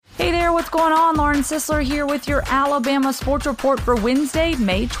Hey there, what's going on? Lauren Sisler here with your Alabama Sports Report for Wednesday,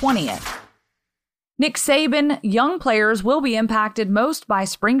 May 20th. Nick Saban, young players will be impacted most by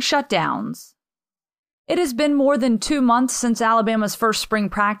spring shutdowns. It has been more than 2 months since Alabama's first spring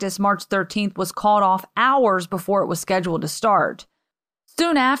practice, March 13th, was called off hours before it was scheduled to start.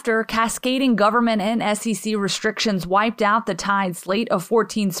 Soon after, cascading government and SEC restrictions wiped out the Tide's slate of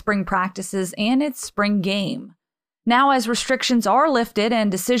 14 spring practices and its spring game. Now, as restrictions are lifted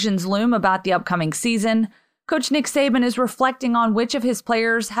and decisions loom about the upcoming season, Coach Nick Saban is reflecting on which of his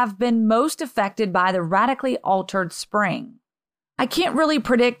players have been most affected by the radically altered spring. I can't really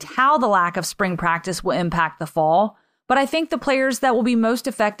predict how the lack of spring practice will impact the fall, but I think the players that will be most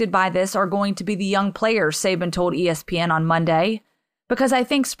affected by this are going to be the young players, Saban told ESPN on Monday, because I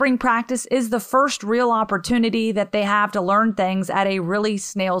think spring practice is the first real opportunity that they have to learn things at a really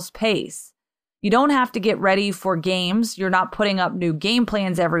snail's pace. You don't have to get ready for games. You're not putting up new game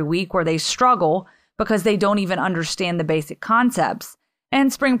plans every week where they struggle because they don't even understand the basic concepts.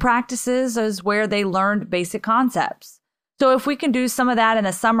 And spring practices is where they learned basic concepts. So if we can do some of that in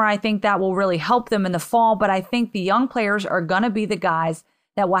the summer, I think that will really help them in the fall. But I think the young players are going to be the guys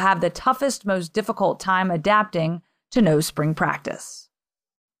that will have the toughest, most difficult time adapting to no spring practice.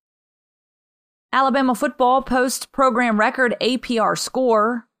 Alabama football posts program record APR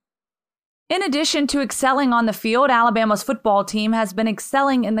score. In addition to excelling on the field, Alabama's football team has been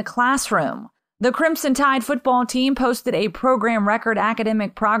excelling in the classroom. The Crimson Tide football team posted a program record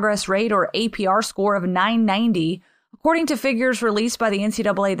academic progress rate, or APR score, of 990, according to figures released by the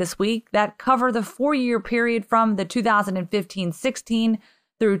NCAA this week that cover the 4-year period from the 2015-16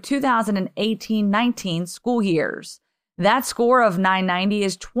 through 2018-19 school years. That score of 990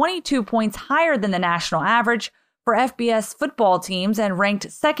 is 22 points higher than the national average for FBS football teams and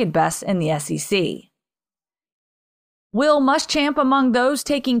ranked second best in the SEC. Will Muschamp among those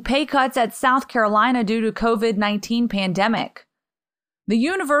taking pay cuts at South Carolina due to COVID-19 pandemic. The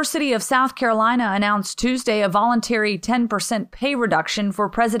University of South Carolina announced Tuesday a voluntary 10% pay reduction for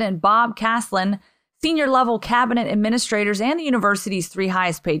President Bob Caslen, senior-level cabinet administrators, and the university's 3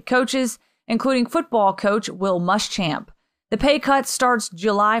 highest-paid coaches, including football coach Will Muschamp. The pay cut starts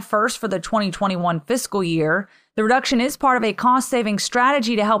July 1st for the 2021 fiscal year. The reduction is part of a cost-saving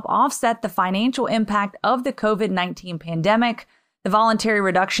strategy to help offset the financial impact of the COVID-19 pandemic. The voluntary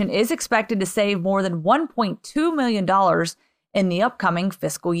reduction is expected to save more than $1.2 million in the upcoming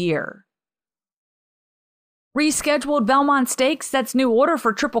fiscal year. Rescheduled Belmont Stakes sets new order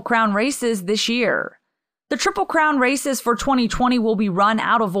for Triple Crown races this year. The Triple Crown races for 2020 will be run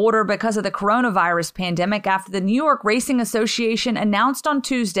out of order because of the coronavirus pandemic after the New York Racing Association announced on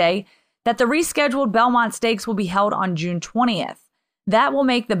Tuesday that the rescheduled Belmont Stakes will be held on June 20th. That will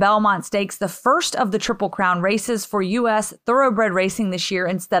make the Belmont Stakes the first of the Triple Crown races for U.S. thoroughbred racing this year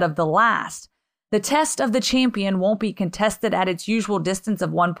instead of the last. The test of the champion won't be contested at its usual distance of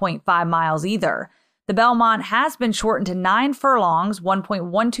 1.5 miles either. The Belmont has been shortened to 9 furlongs,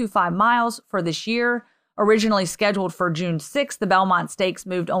 1.125 miles, for this year. Originally scheduled for June 6th, the Belmont Stakes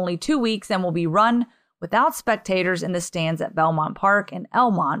moved only 2 weeks and will be run without spectators in the stands at Belmont Park in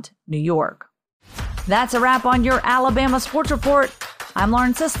Elmont, New York. That's a wrap on your Alabama Sports Report. I'm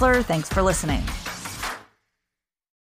Lauren Sisler. Thanks for listening.